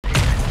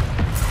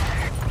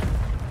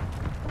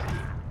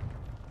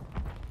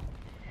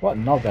What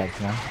knobheads,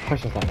 man?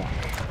 Push us like that.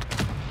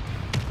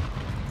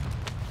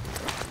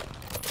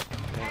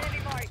 Enemy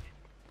marked.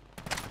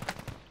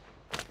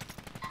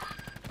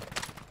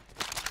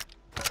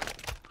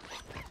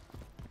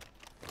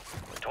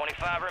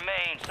 $25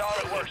 remain.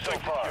 Solid work so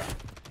far.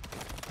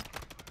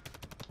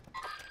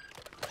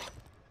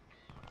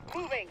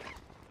 Moving.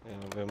 Ja,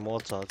 weer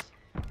Mozart.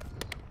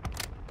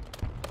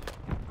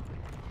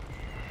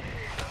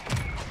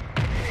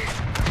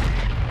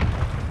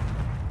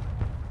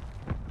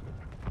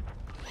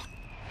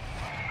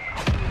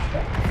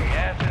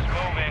 Gas is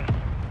moving.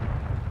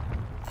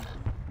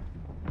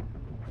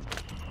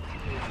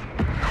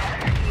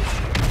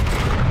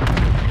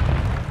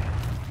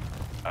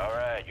 All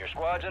right, your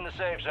squad's in the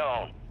safe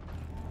zone.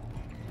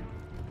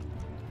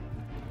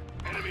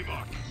 Enemy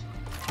marked.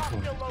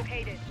 Hostile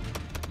located.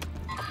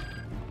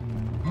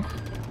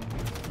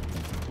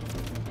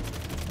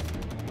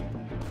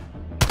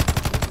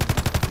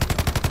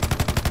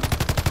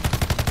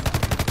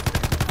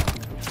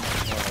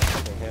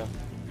 Here.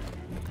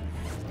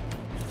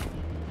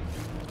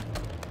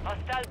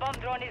 Hostile bomb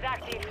drone is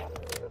active.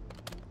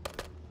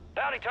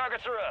 Bounty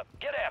targets are up.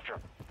 Get after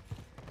 'em.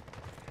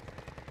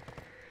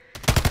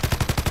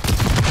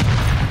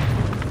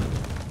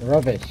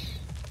 Rubbish.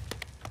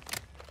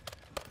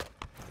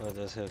 Oh,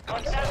 there's here.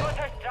 Hostile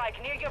mortar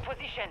strike near your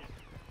position.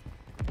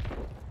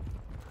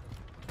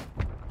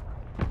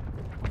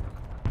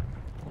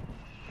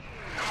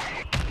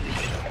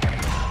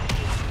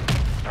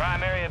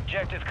 Primary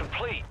objective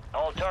complete.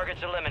 All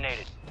targets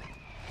eliminated.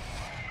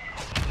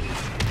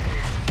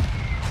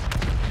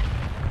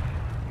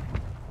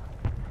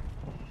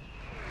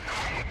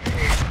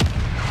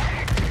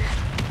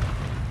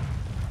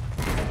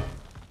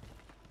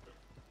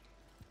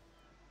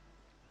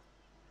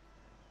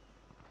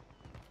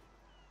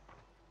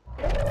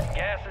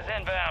 Gas is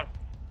inbound.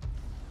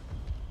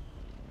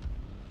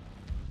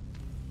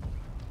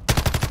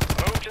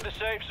 Move to the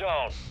safe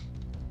zone.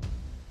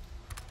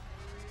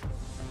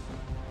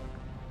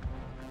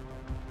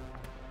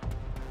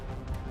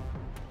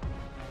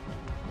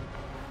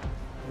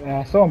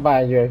 Someone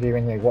buy a UAV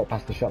when you walk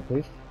past the shop,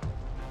 please.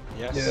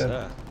 Yes, Yeah.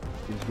 sir.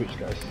 These rich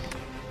guys.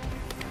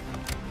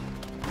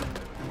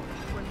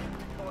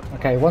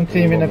 Okay, one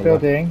team in a one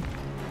building,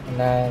 and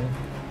then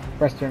the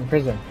rest are in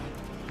prison.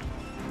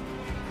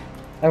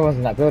 Everyone's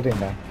in that building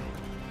though.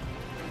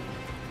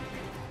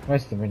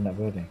 Most of them are in that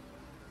building.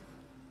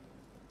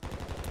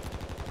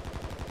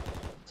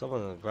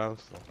 Someone on the ground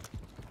floor.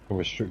 We'll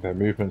restrict their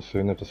movement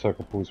soon if the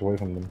circle pulls away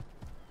from them.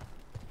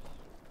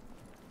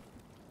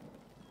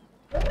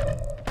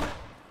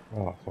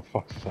 Oh, for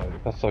fuck's sake.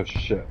 That's so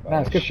shit. No,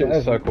 it's good shit for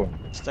us. circle.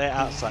 Stay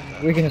outside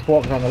there. We can just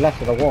walk down the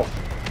left of the wall.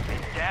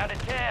 Down to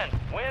 10.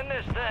 Win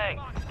this thing.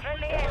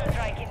 Friendly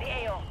airstrike in the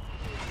AO.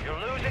 You're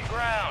losing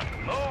ground.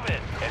 Move it.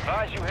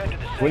 Advise you head to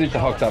the safe We need to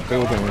hug zone. that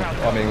building.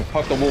 I mean,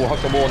 hug the wall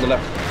on the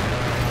left.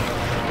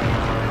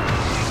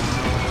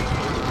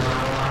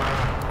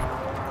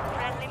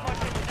 Friendly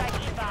mortar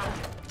strike inbound.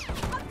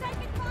 I'm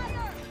taking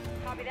fire.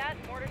 Copy that.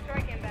 Mortar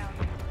strike inbound.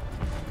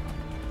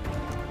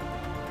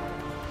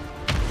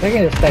 They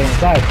can just stay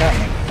inside, can't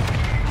they?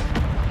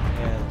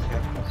 Yeah,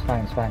 yeah. That's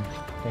fine, it's fine.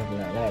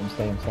 Let them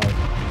stay inside.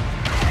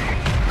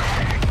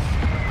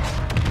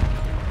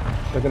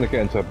 They're gonna get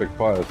into a big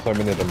fire. There's so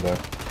many of them there.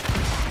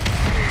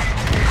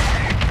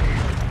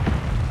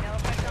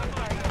 Halifax on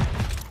target.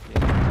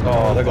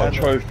 Oh, they got a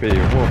trophy.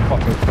 What a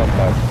fucking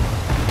scumbag.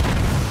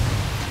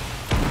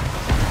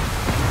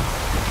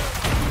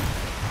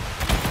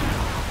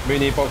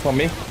 Mini box on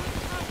me.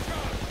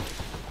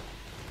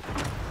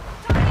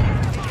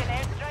 Precision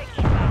airstrike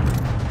inbound.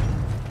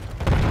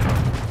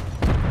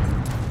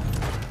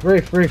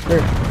 Roof.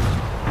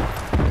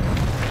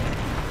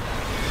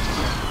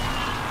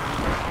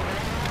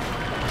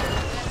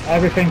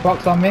 Everything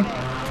box on me.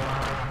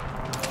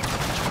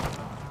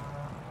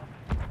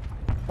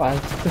 Wow,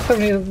 there's so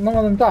many, none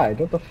of them died,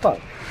 what the fuck?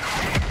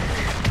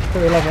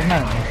 11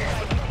 men.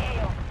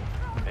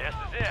 This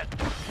is it.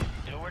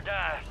 Do or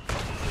die.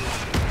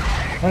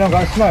 We don't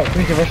got smoke,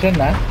 we need to rush in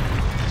there.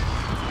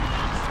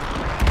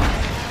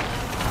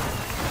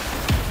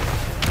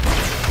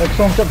 There's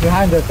someone up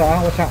behind us,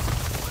 watch out.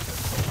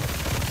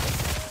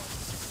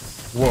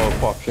 What a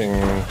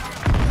fucking...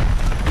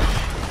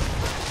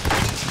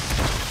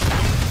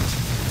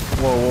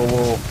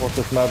 Whoa, what's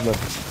this madness?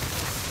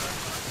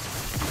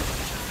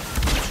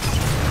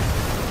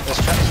 There's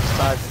traps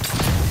inside.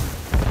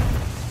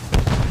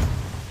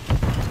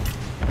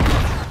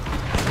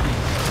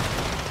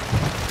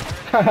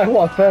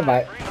 What a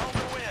thermite. Bring home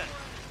the win.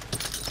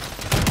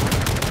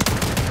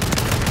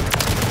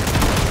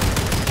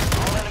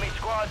 All enemy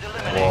squads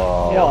eliminated.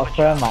 Wow. What a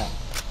thermite.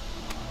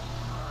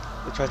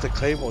 They tried to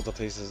claim all the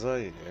places,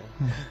 yeah.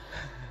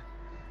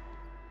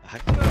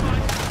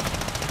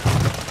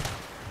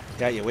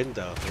 Get out your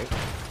window, I think.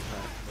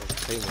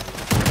 Claim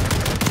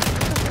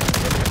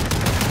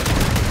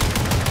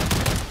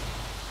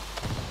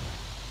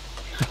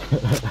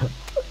one.